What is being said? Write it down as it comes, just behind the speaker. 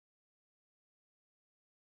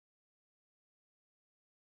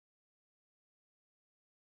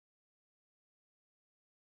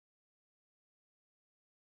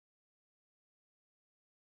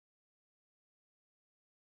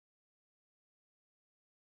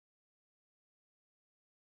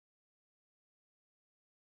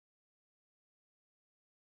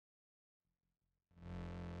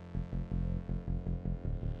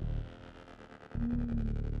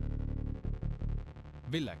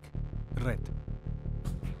Villak. Red.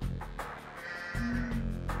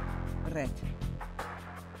 Red.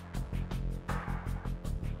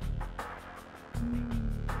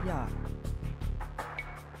 Ja.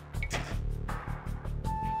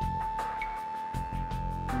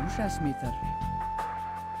 Húsasmíþar.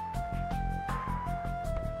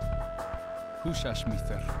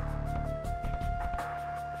 Húsasmíþar.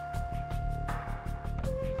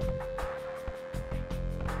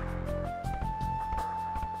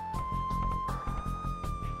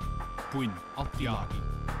 Puin. Attilagi.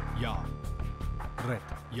 Ja. Red.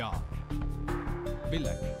 Ja.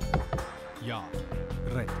 Villak. Ja.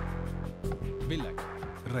 Red. Villak.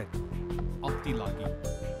 Red. Attilagi.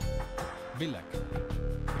 Villak.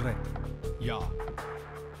 Red. Ja.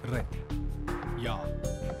 Red. Ja.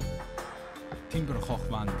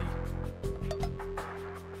 Timberhochwandi.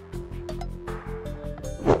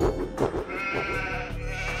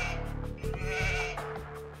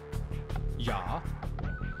 Ja.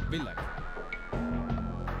 Villak.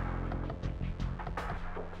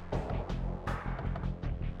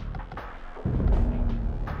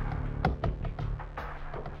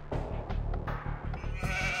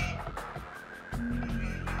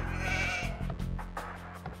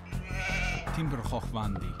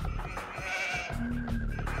 Timberhochwandi.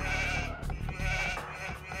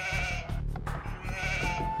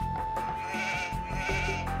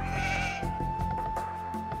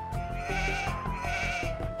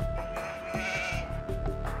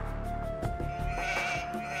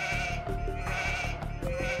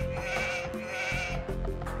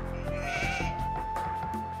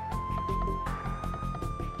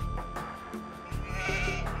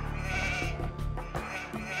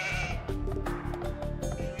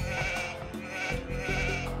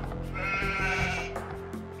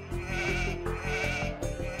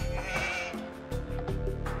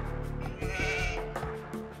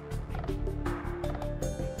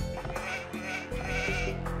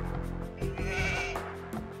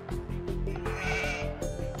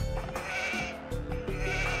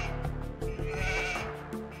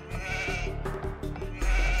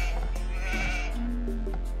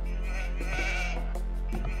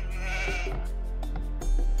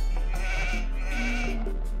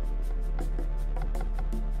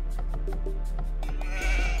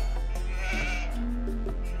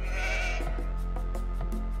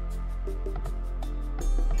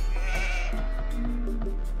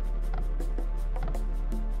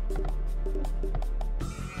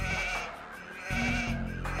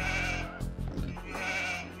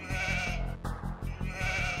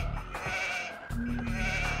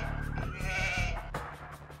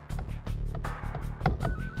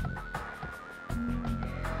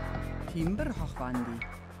 Timberhochwandi.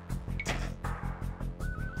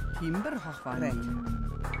 Timberhochwandi.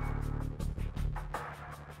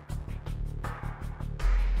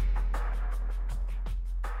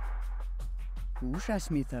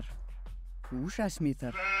 Húsasmíþar.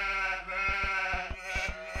 Húsasmíþar.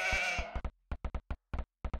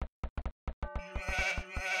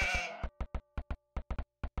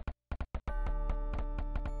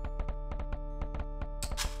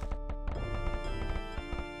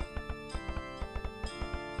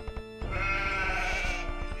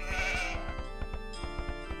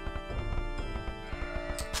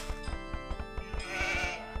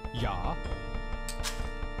 Ja.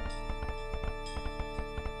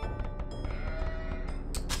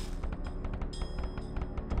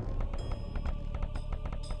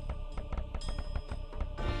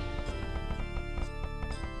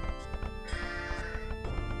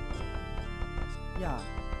 Ja.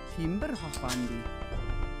 Timberhochwandi.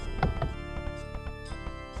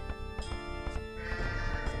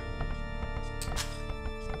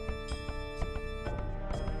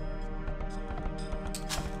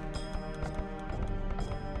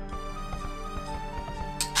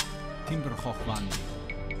 Timberhochwandi.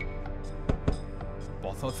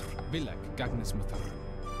 Bothothr. Villak. Gagnismuthr.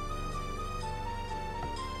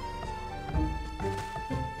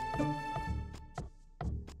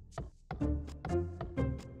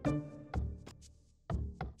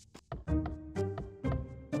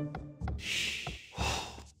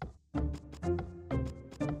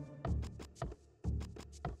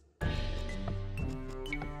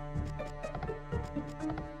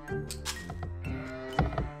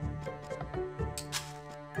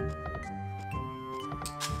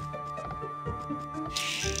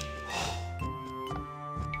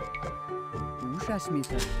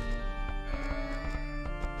 Húsasmíþar.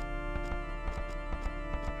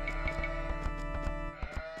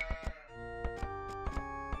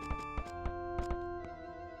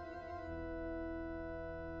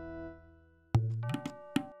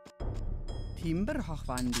 Timber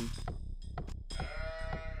hochwandi.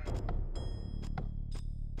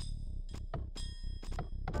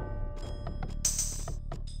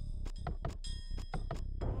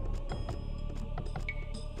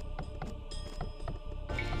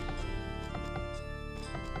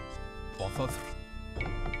 Bothothr.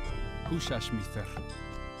 Hushashmither.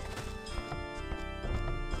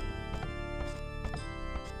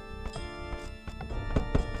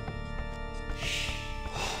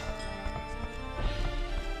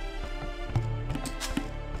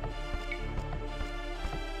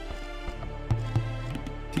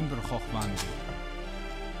 Timberhochwandi.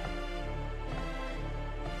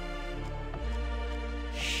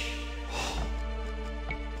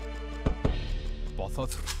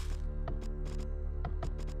 Bothothr.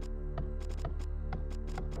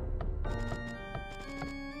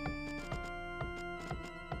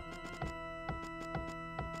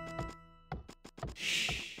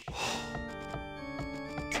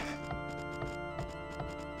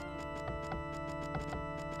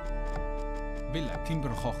 Villa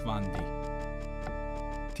Timberhochwandi.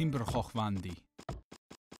 Timberhochwandi.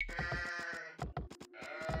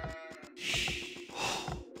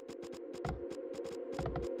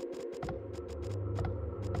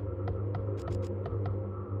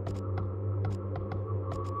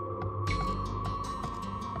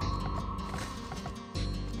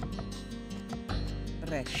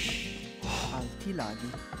 Rek. Alti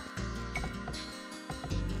laghi.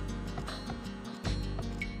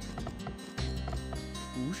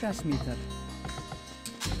 Ushasmither.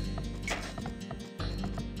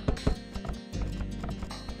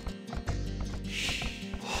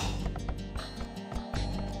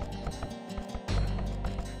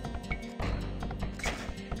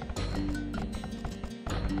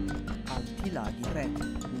 Alti laghi. Rek.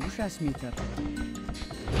 Ushasmither.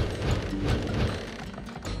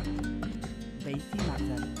 Beithi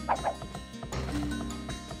mather.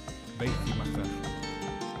 Beithi mather.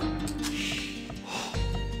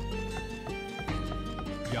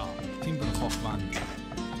 Ja, Timberhochwandi.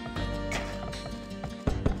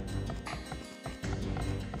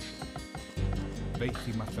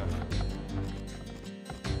 Beithi mather.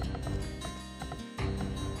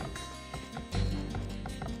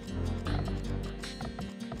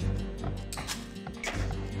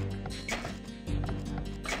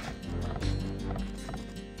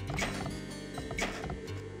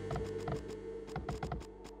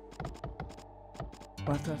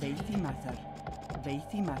 Butter. Beithi mather.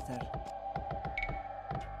 Beithi mather.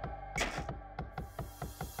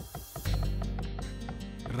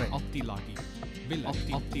 Re. Attilagi. Villa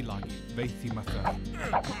Attilagi. Beithi mather.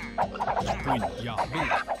 Quinn. Ja,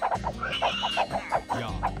 Villa.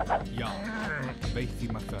 Ja. Ja. Beithi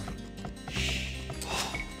mather.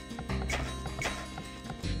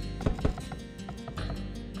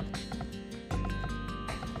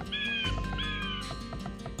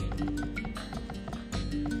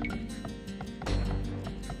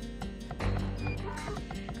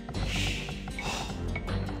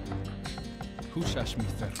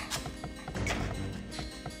 Hushashmither.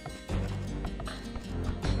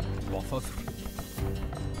 Bothothr.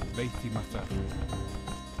 Beithi mather.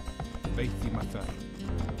 Beithi mather.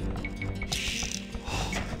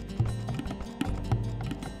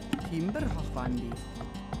 Timber hochwandi.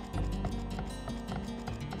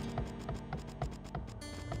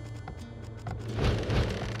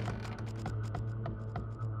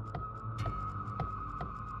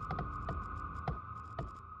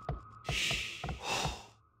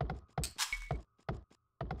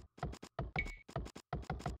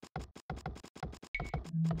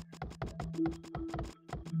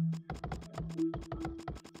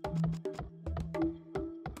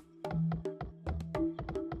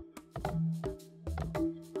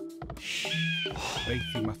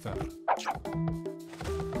 Beithi mather.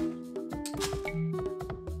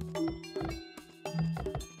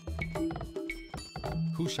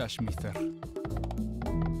 Hushashmither.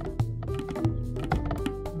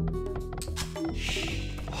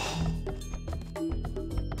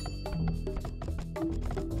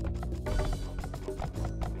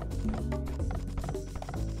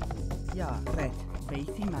 Ja, red.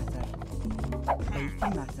 Beithi mather. Beithi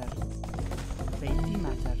mather. Beithi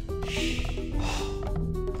mather.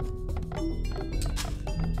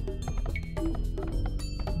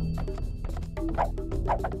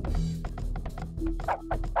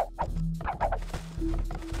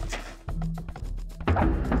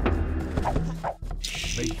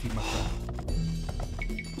 Beithi mather.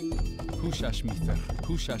 Hushashmither.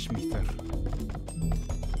 Hushashmither.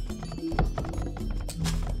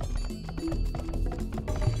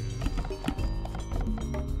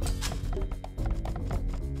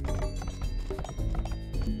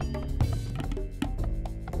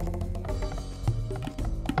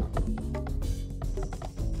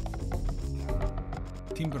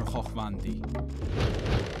 Timber Hochwandi.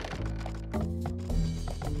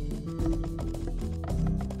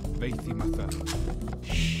 Veithi Mathar.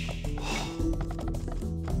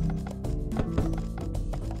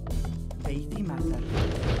 Veithi Mathar.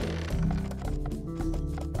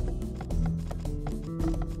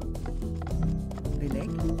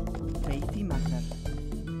 Vileg. Veithi Mathar.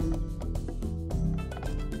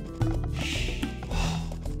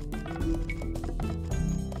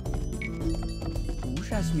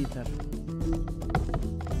 Ushasmitar.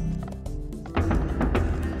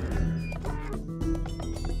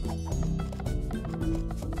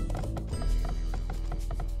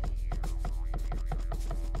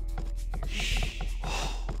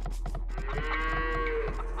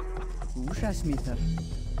 Ushasmitar.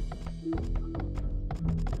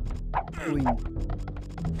 Win.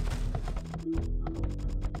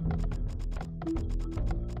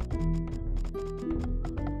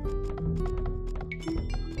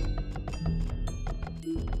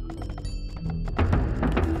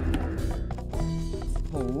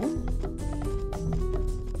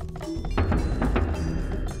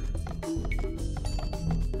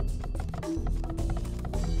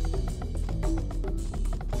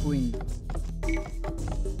 Win.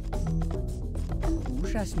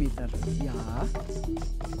 Ushasmitar. Ja.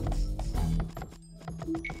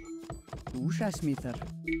 Ushasmitar.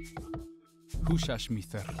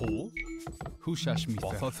 Hushashmither. Ho. Hushashmither.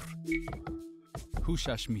 Bothothr.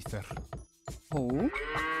 Hushashmither. Ho.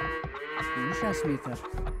 Ushasmitar.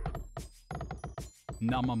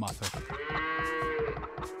 Namamather.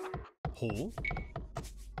 Ho.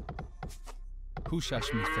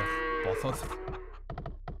 Hushashmither. Bothothr.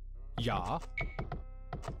 Ja.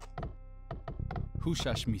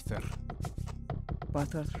 Hushashmither.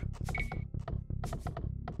 Butter.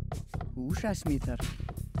 Ushasmitar.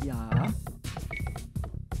 Ja.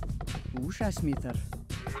 Ushasmitar.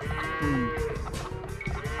 Win.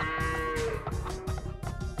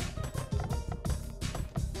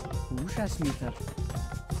 Ushasmitar.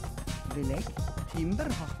 Vileg. Timber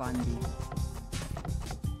Hochwandi.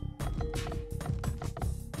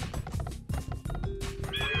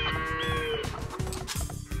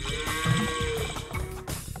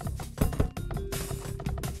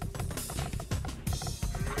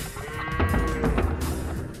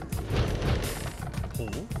 Ho.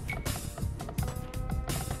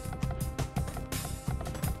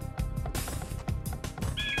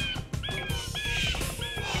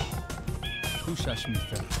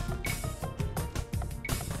 Hushashmither.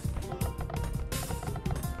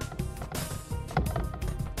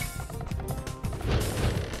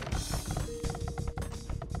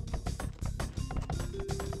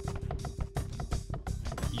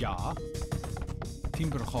 Ja.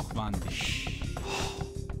 Timber Hochwandi.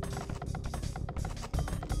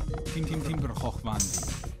 Timber Hochwandi.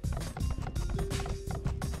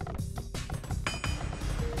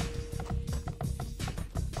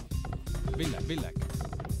 Bilek.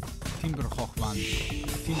 Timber Hochwandi.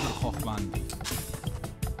 Timber Hochwandi.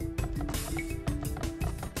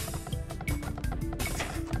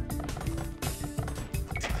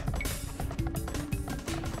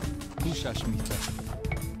 Hushashmither.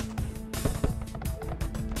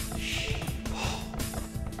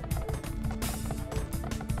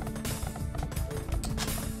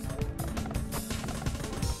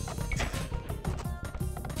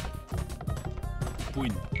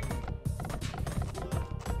 Win.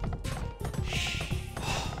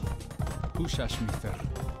 Hushashmither.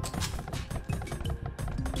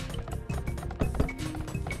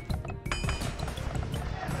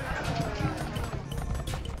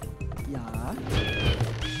 Ja.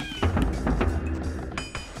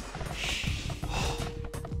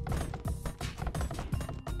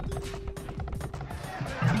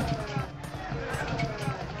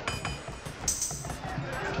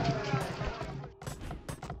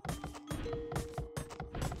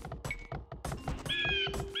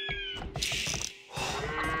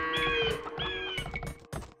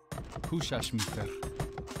 Hushashmither.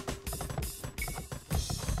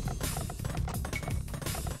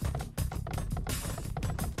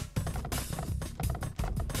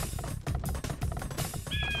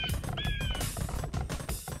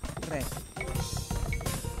 Red.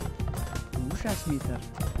 Ushasmitar.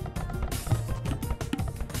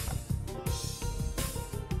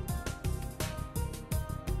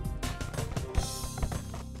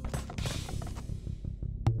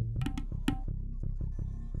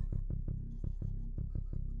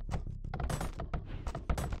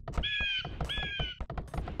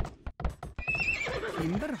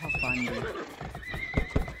 Timber Hochwandi.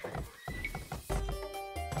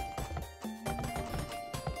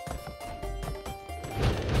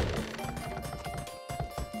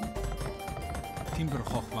 تیمبر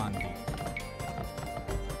خواهواندی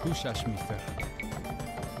کوشش میفر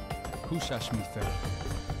کوشش میفر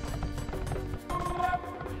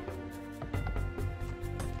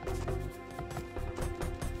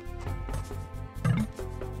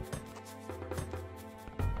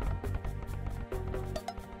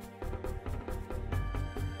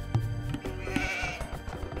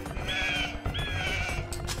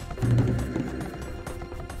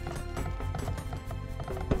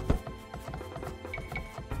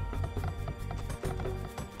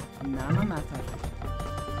Nomad.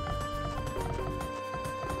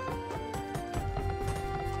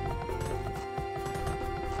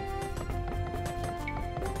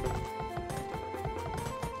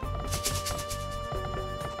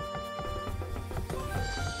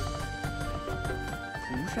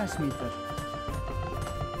 Kušas meter.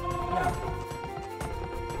 Ja.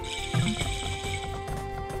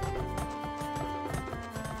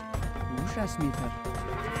 Kušas meter.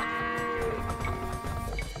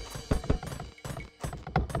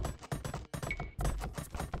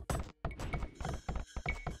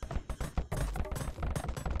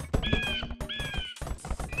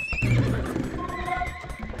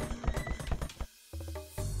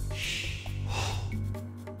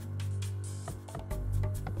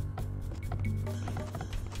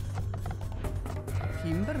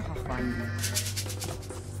 Timber hochwandel.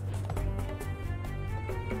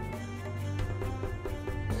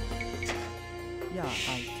 Ja,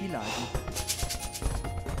 altilagi.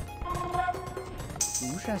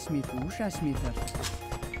 Kušas meter. Kušas meter.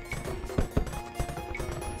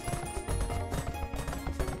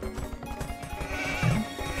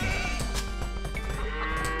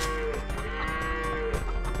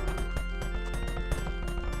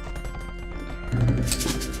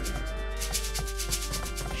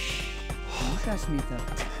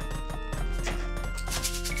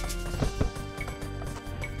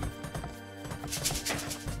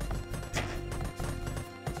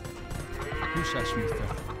 کوشش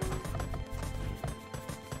میفر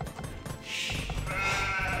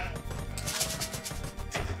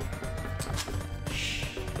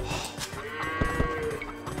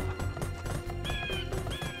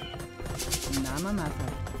Nomad.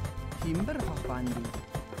 Timber hochwandel.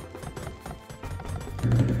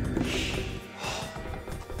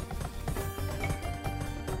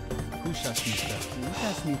 کوشش میفر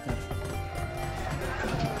Kušas meter.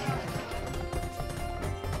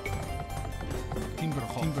 تیمبر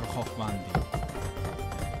خواهواندی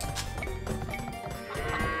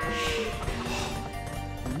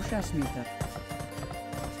Kušas meter.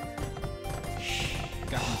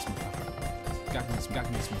 گهنس میفر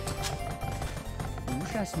گهنس میفر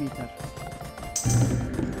Kušas meter.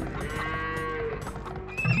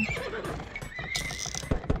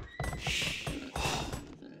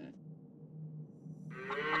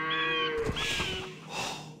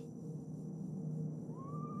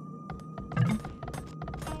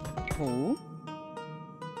 Ho.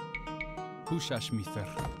 کوشش میفر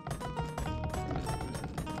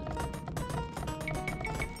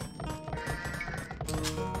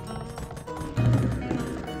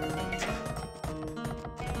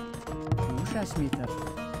Kušas meter.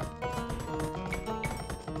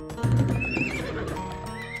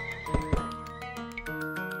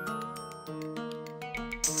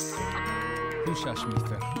 کوشش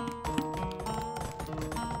میفر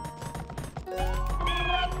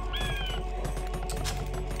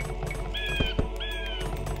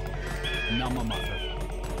Nomad.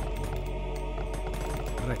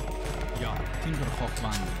 Red. Ja, Timber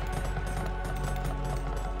hochwandel.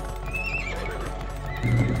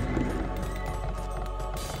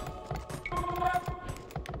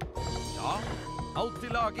 Ja,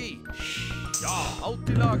 altilagi. Ja,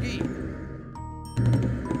 altilagi.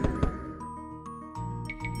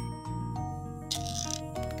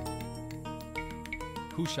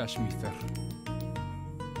 کوشش میفر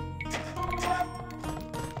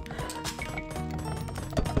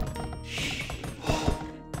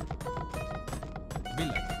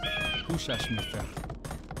کوشش میفر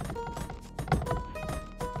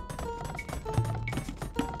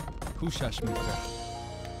کوشش میفر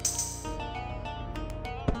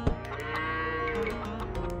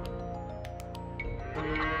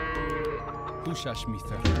کوشش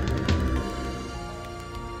میفر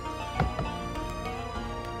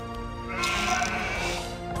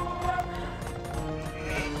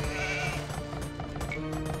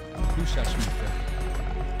کوشش میفر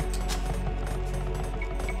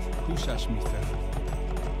کوشش میفر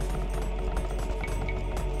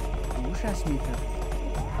Kušas meter.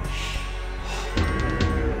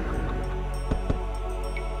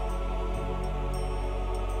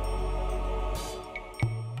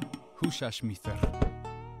 Húsás Mither.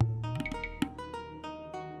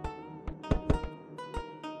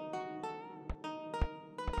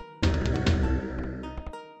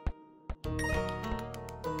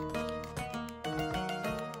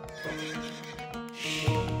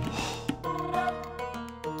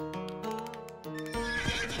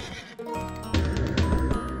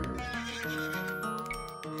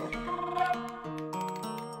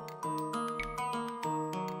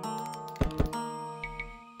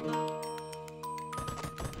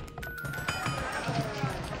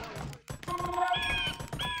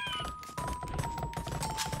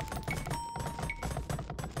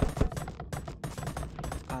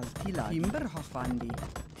 Timber hochwandi.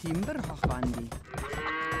 Timber hochwandi.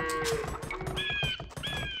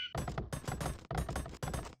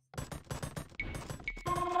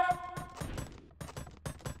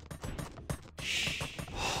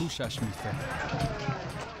 Húsás Mither.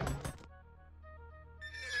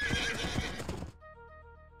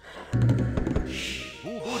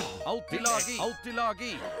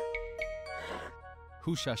 Altilagi.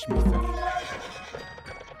 Húsás Mither.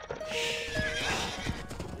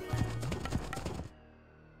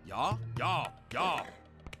 Ja.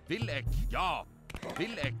 Villek, ja.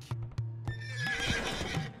 Villek.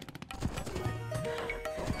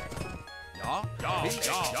 Ja.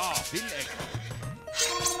 Villek.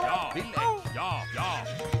 Ja.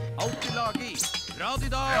 Altilagi.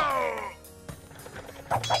 Radida.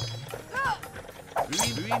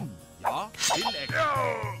 Ruin. Ja. Villek.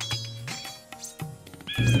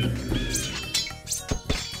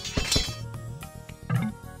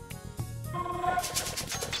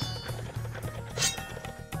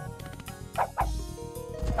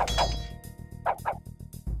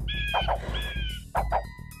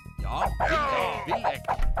 Villek.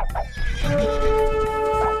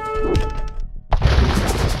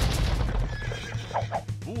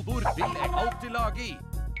 Vodur Villek. Altilagi.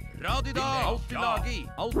 Radida.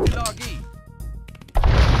 Altilagi.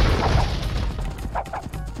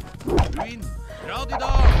 Ruin.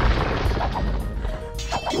 Radida.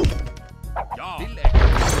 Ja. Villek.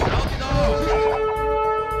 Radida.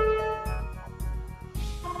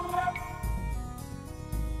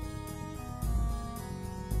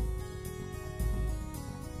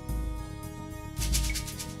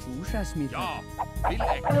 Húsás Mither. Ja.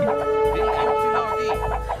 Villek. Altilagi.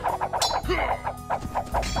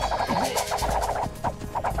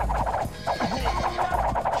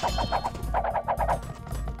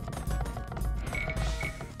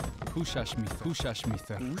 Húsás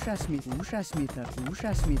Mither. Húsás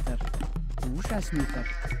Mither.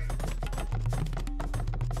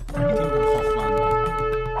 Timber hochwandi.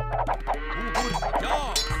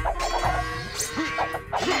 Ja.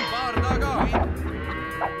 Bardaga.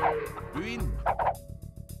 Ruin.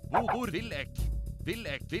 Vodur Villek.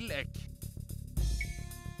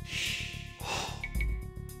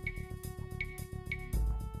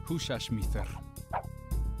 Húsás Mither.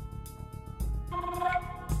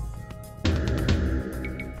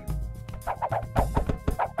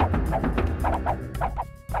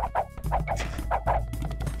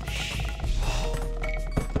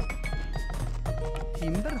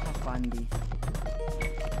 Timber hochwandi.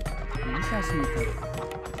 Húsás Mither.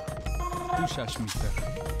 Húsás Mither.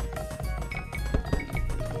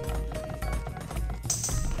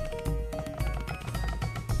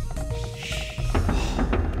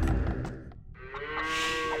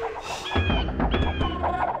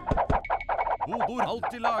 Vodur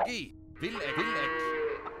Altilagi. Villek.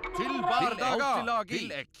 Til Bardaga.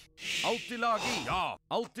 Altilagi. Ja.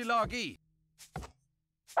 Altilagi.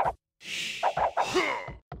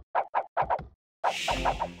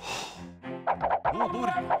 Vodur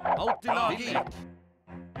Altilagi.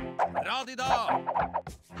 Radida.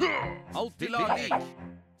 Altilagi. Radida.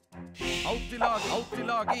 Ja.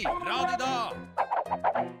 Altilagi. Radida.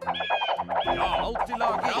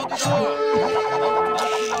 Altilagi.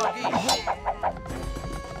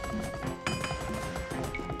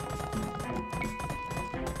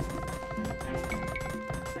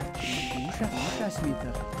 Húsás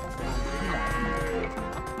Mither.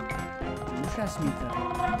 Húsás Mither.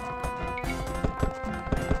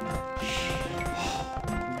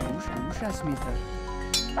 Húsás Mither.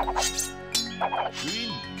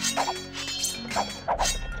 Ruin.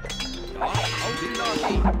 Ja.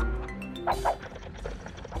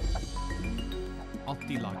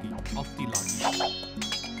 Altilagi.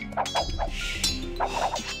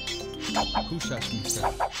 Húsás Mither.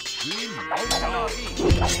 Ruin. Altilagi.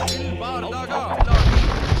 Til Bardaga. Altilagi.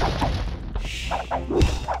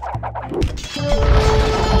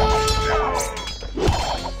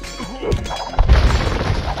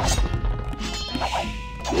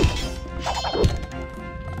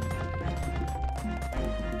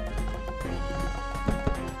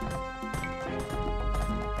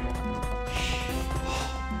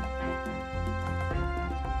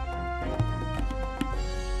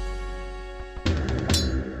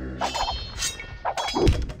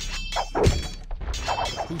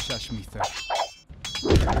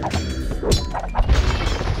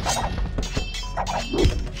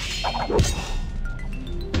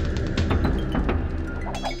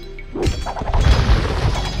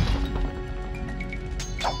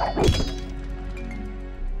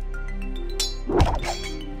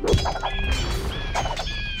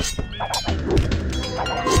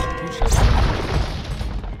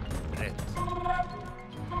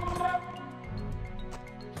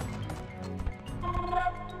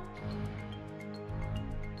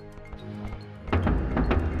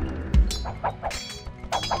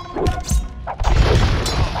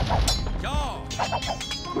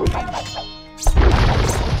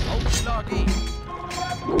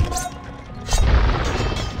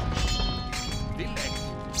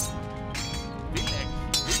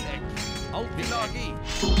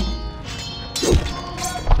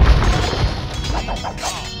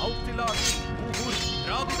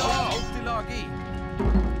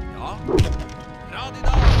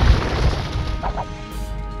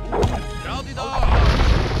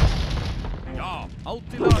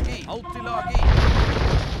 Autilagi.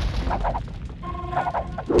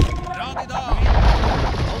 Radida.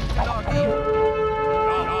 Autilagi.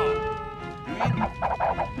 Ja. Ruin.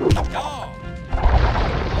 Ja.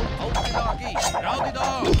 Autilagi. Radida.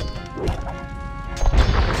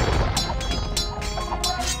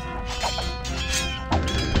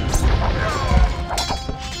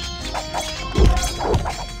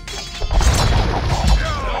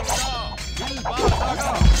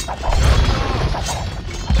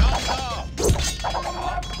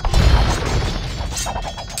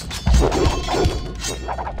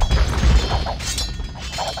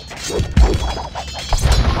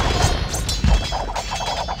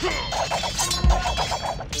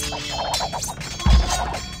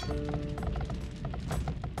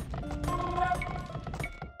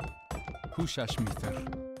 Húsás méter.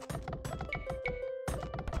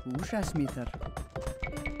 Húsás méter.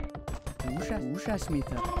 Húsás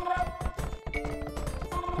méter.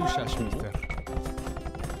 Húsás méter.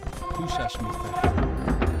 Húsás méter.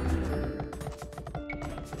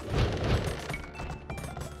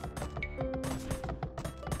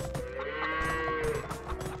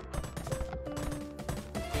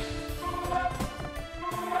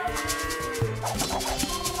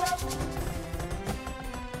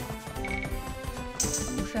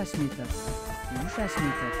 Húsás méter. Húsás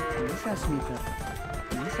méter. Húsás méter.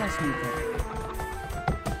 Húsás méter.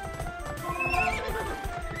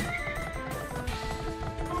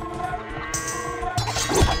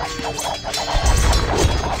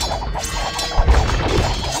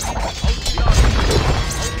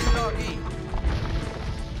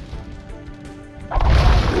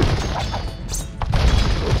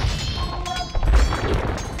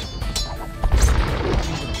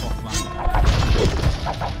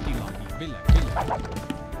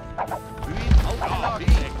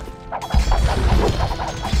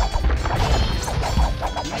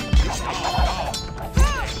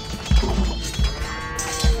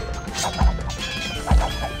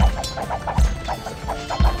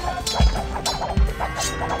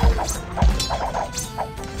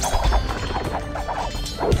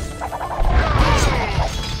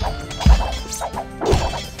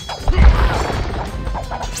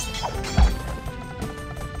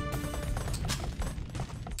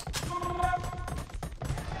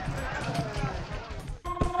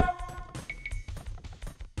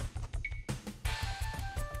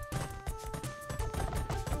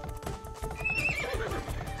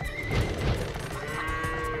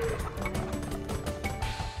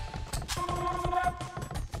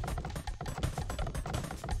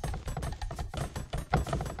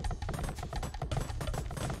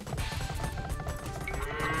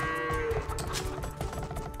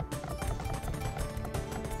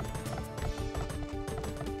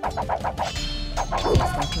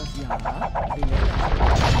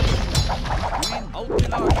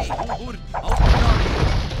 Autilagi. Autilagi.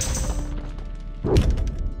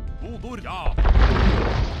 Ja.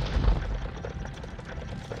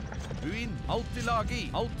 Ruin. Autilagi.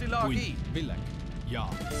 Autilagi. Villek. Ja.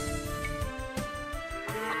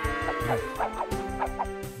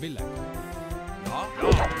 Villek.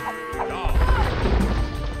 Ja.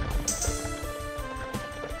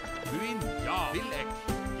 Ruin. Ja. Villek.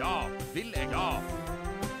 Ja. Villek. Ja.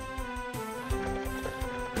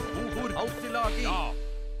 Autilagi. Ja.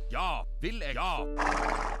 Ja. Villek. Ja.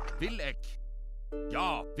 Villek.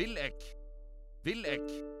 Ja. Villek. Villek.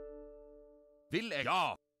 Villek.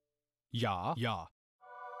 Ja. Ja. Ja.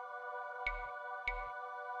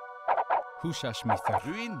 Húsás méter.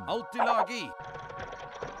 Ruin. Autilagi.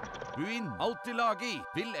 Ruin. Autilagi.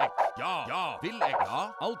 Villek. Ja. Ja. Villek.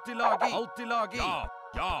 Ja. Autilagi. Autilagi. Ja.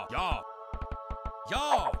 Ja. Ja.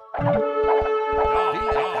 Ja. Ja.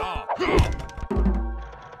 Villek. Ja.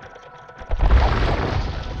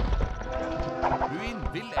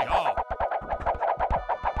 Ruin. Villek. Ja.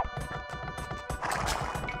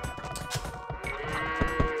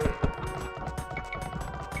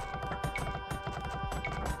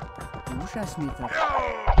 Húsás méter.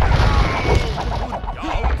 Ja.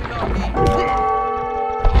 Autilagi.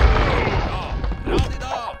 Ja.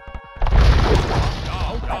 Radida. Ja.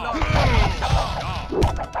 Autilagi.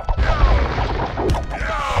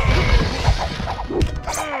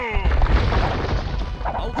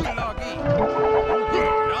 Autilagi.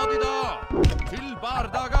 Radida. Til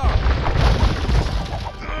bardaga.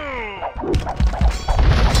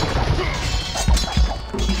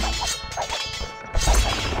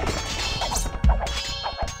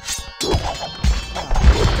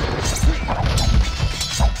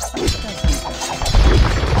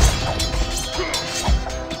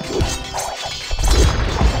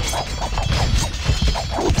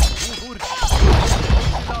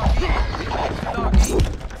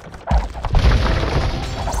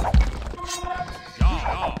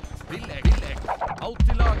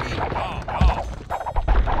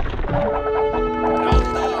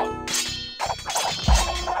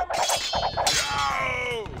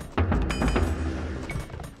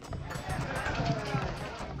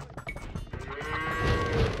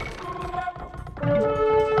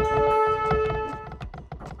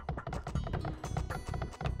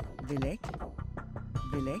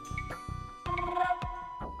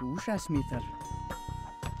 Húsasmíþar.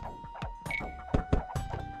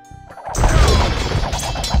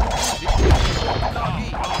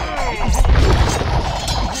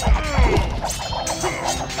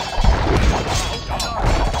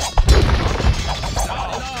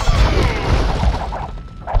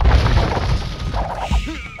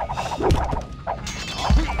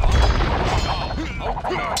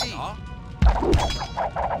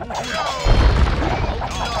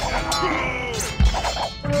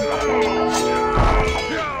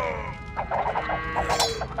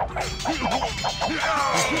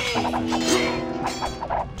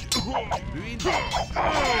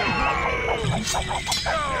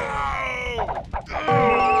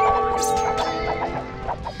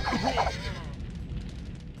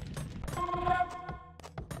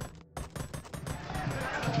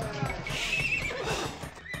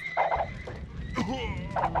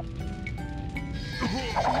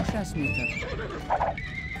 Húsasmíþar.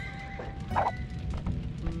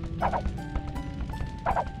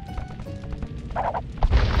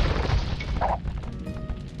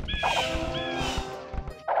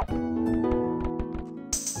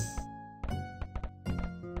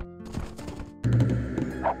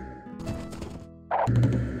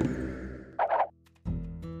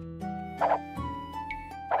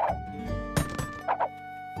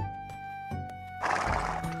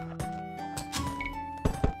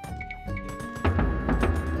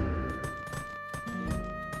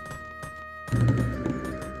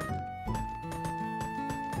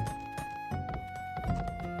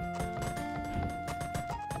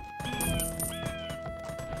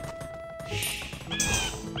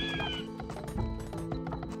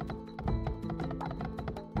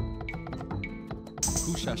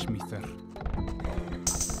 Húsasmíþar.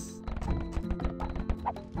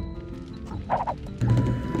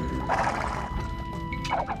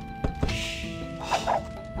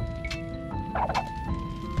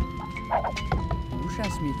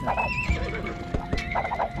 Húsasmíþar.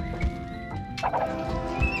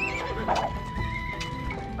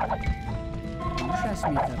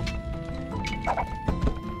 Húsasmíþar.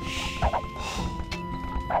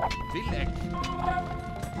 Vildæk.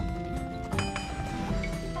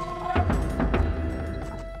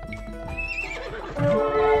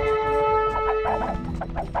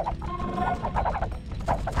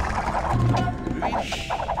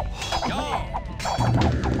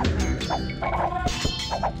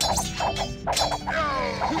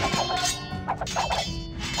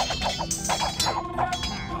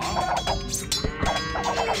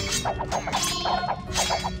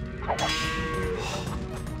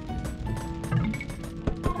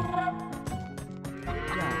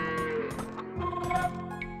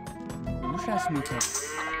 Húsasmíþar.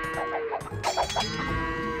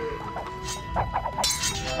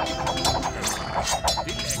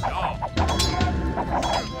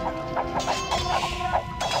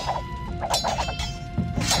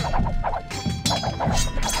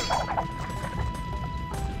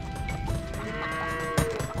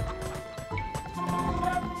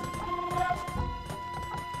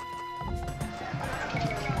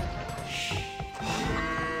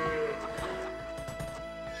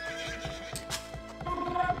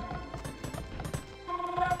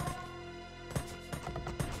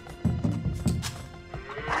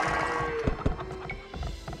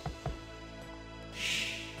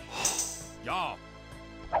 Ja.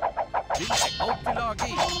 Vildæk. Alt til lag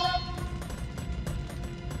i.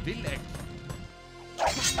 Vildæk.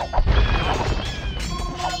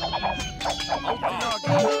 Alt til lag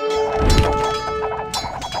i.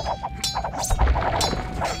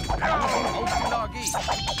 Alt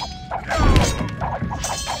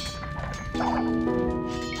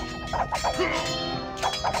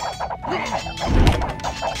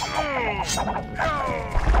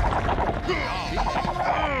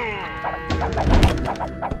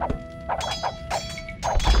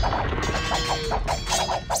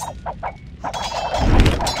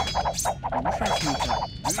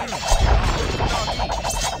til lag i.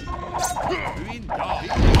 Ruin, ja.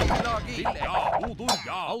 Vildæk. Ja. Odor,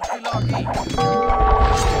 ja. Alt til lag i.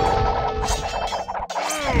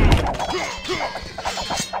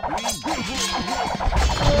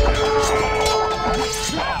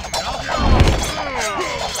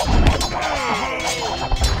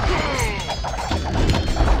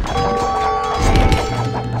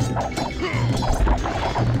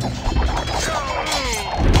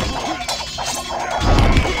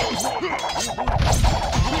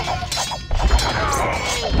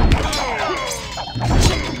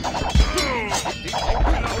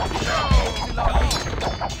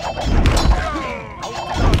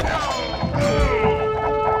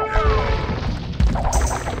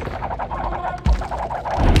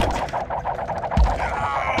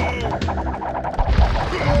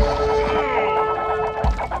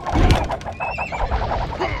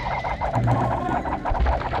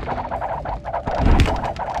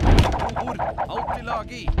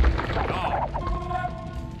 Alltid-lagi. Ja.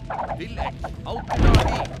 Tillegg.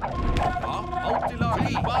 Alltid-lagi. Ja,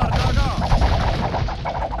 alltid-lagi. Hverdaga.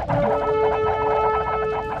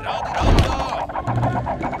 Radida.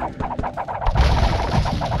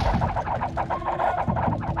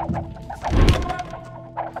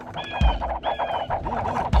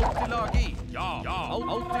 Odor. Alltid-lagi. Ja, ja.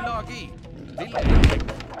 Alltid-lagi. Tillegg.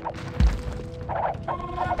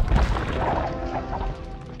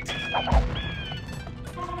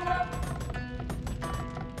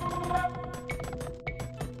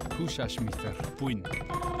 Húsasmither. Puin.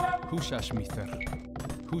 Húsasmither.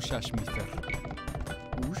 Húsasmither.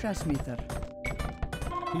 Húsasmither.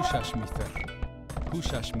 Húsasmither.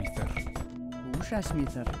 Húsasmither.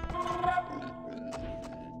 Húsasmither.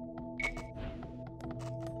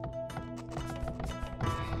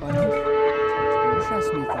 Banur.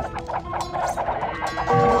 Húsasmither.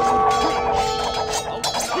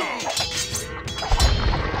 Alltid-lagi.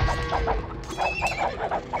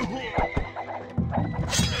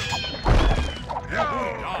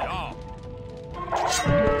 Odor. Ja, ja.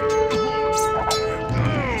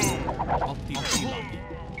 Alltid-lagi.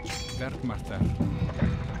 Verkmarter.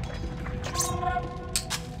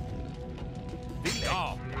 Ja.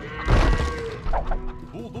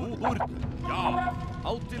 Odor. Ja.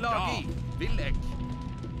 Alltid-lagi. Tillegg.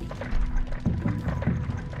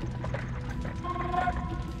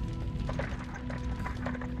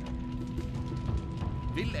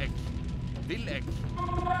 Tillegg. Tillegg.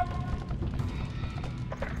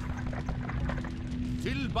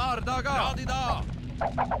 Til bardaga. Radida.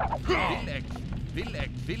 Tillegg.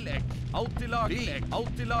 Tillegg. Tillegg. Alltid-lagi.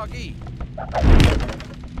 Alltid-lagi.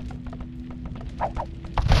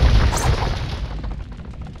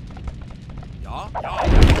 Ja, ja.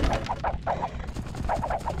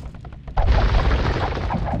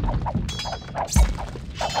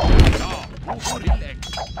 Ja, odor. Tillegg.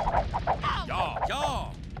 Ja, ja.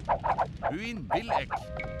 Uin. Tillegg.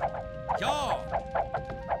 Ja.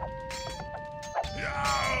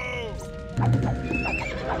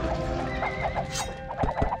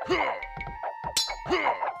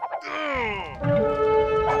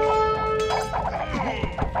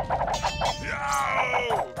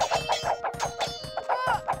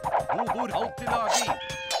 Odor. Alltid-lagi.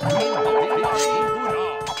 Alltid-lagi.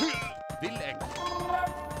 Odor. Tillegg.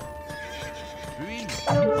 Uin.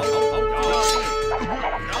 Alltid-lagi.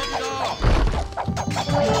 Radida.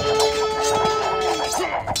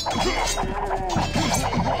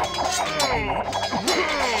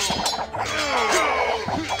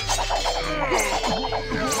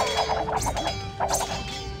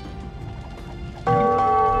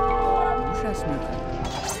 Húsasmither.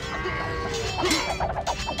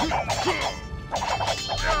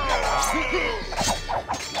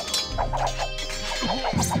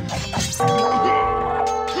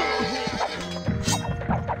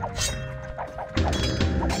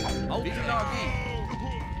 Alltid-lagi.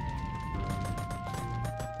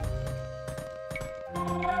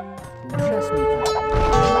 Húsasmither.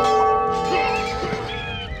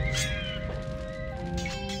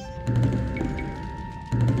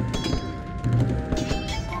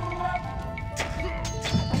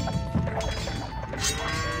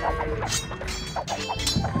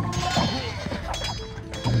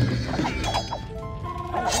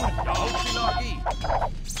 Alltid-lagi.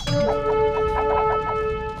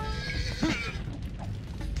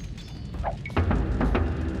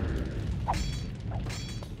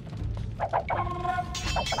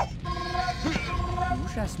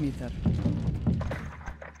 Húsasmither.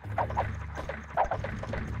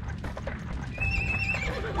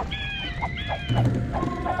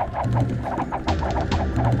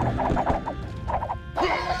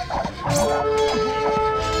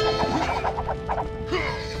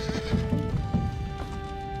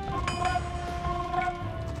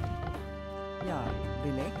 Ja,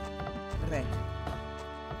 beleg. Red.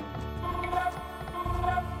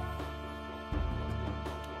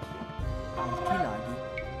 Alltid-lagi.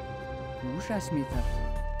 Húsasmither.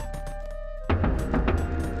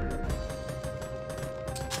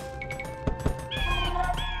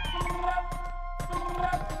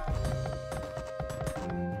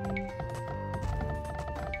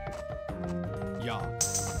 Ja.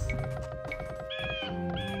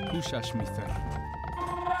 Húsasmither.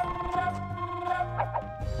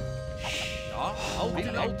 Ja,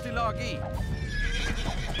 alltid-lagi.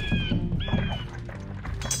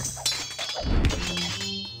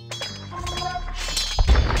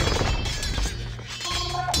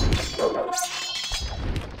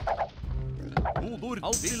 Odor.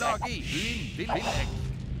 Alltid-lagi. Uin. Tillegg.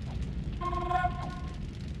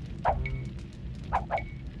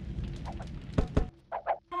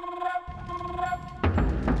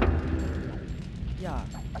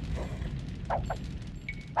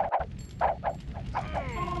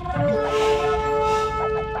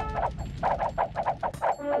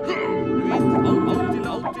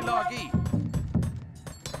 Alltid-lagi.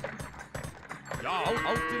 Ja,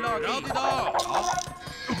 alltid-lagi. Ja, de da.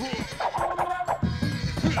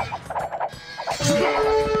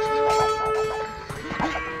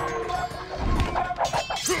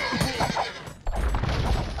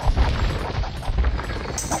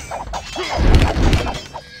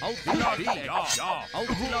 Alltid-lagi. Ja,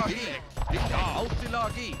 alltid-lagi. Ja,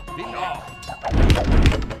 alltid-lagi. Ja.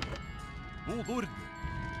 Modord.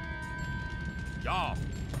 Ja.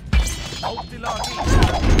 Alltid-lagi.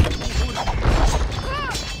 Modord.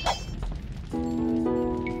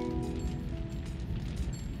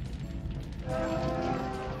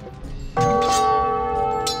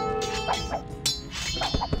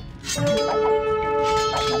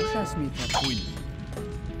 Húsasmíter. Queen.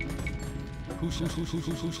 Húsasmíter.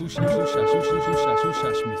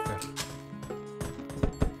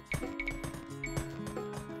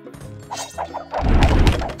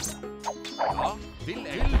 Ja,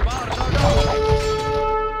 til hverdager.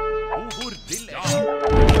 Modord til ja.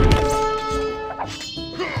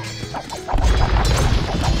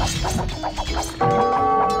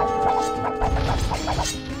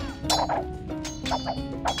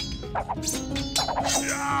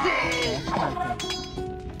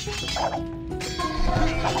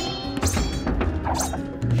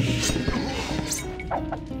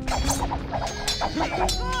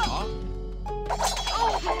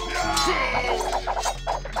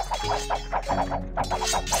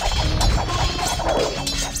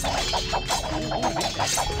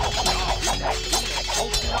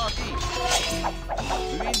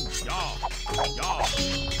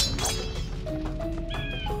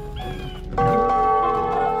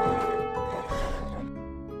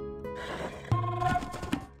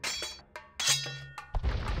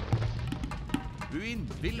 Buin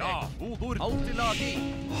vil ja. Modord alltid-lagi.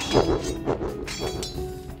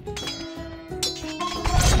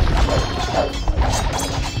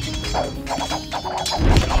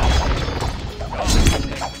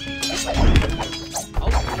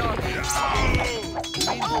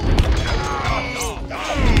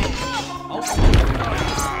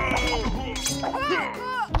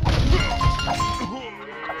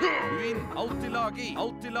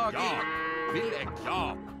 Alltid-lagi. Vil-ek,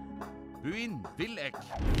 ja. Buin, vil-ek.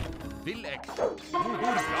 Vil-ek.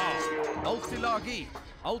 Modord, ja. Alltid-lagi.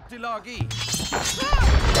 Alltid-lagi.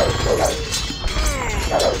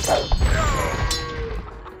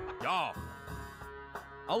 Ja.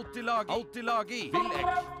 Alltid-lagi. Alltid-lagi. Vil-ek.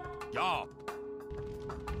 Ja.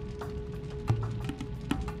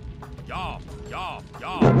 Ja, ja,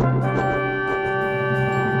 ja.